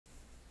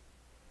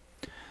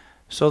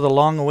So the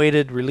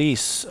long-awaited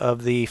release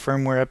of the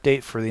firmware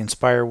update for the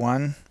Inspire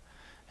 1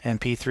 and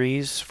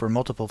P3s for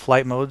multiple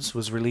flight modes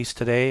was released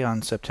today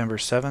on September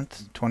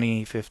 7th,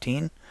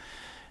 2015.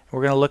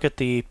 We're going to look at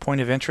the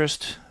point of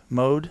interest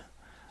mode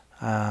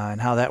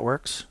and how that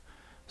works.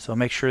 So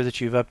make sure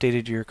that you've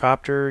updated your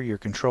copter, your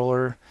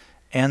controller,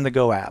 and the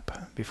Go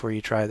app before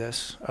you try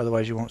this.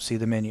 Otherwise you won't see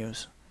the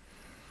menus.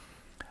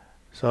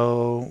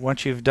 So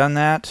once you've done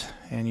that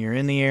and you're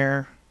in the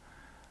air,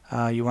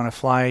 you want to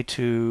fly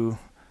to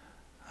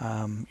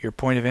your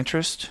point of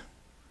interest.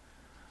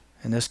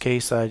 In this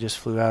case, I just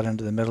flew out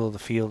into the middle of the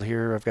field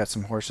here. I've got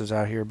some horses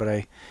out here, but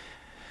I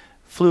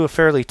flew a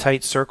fairly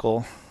tight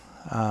circle.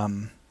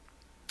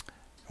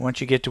 Once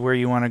you get to where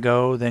you want to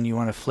go, then you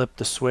want to flip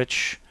the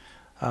switch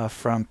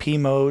from P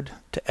mode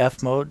to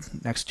F mode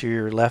next to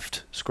your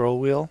left scroll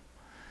wheel.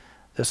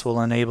 This will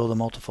enable the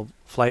multiple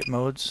flight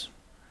modes.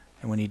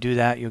 And when you do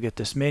that, you'll get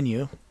this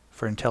menu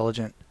for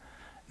intelligent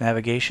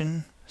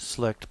navigation.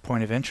 Select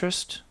point of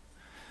interest.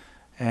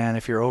 And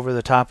if you're over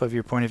the top of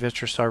your point of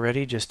interest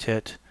already, just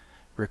hit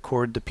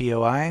record the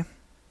POI.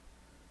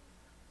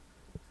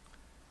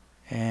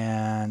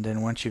 And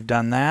then once you've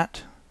done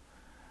that,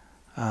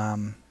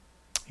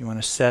 you want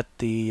to set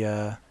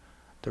the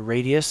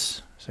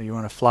radius. So you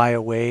want to fly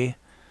away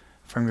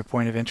from your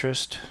point of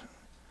interest,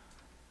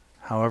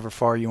 however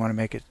far you want to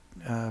make it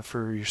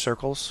for your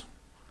circles.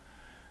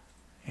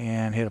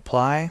 And hit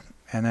apply.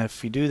 And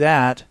if you do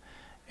that,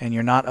 and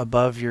you're not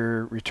above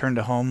your return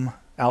to home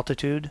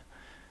altitude,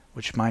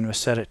 which mine was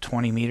set at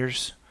 20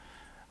 meters,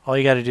 all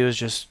you got to do is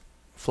just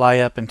fly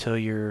up until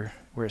you're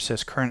where it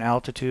says current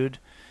altitude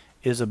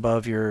is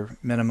above your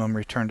minimum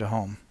return to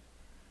home.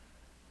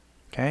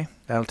 Okay,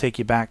 that'll take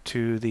you back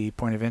to the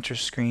point of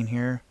interest screen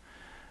here.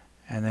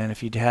 And then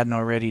if you hadn't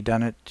already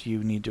done it,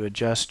 you need to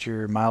adjust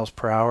your miles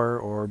per hour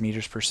or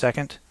meters per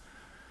second,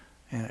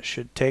 and it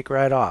should take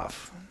right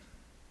off.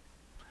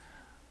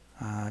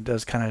 It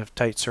does kind of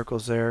tight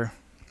circles there.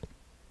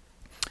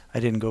 I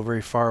didn't go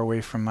very far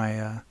away from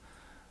my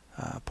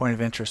point of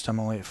interest. I'm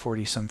only at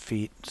 40 some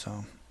feet.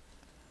 So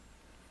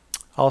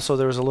also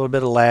there was a little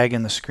bit of lag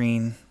in the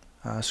screen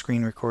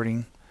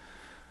recording,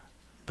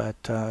 but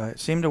it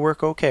seemed to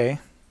work okay.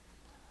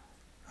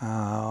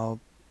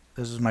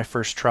 This is my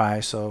first try,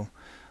 so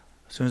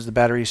as soon as the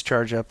batteries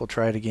charge up, we'll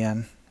try it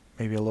again,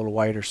 maybe a little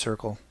wider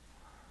circle.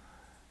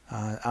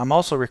 I'm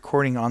also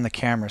recording on the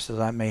camera, so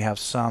that may have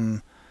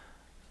some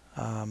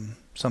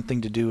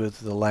something to do with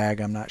the lag.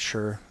 I'm not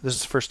sure. This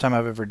is the first time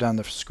I've ever done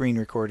the screen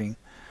recording.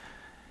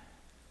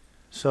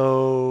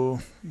 So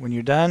when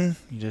you're done,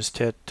 you just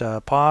hit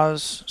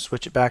pause,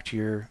 switch it back to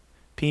your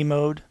P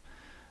mode,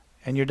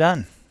 and you're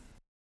done.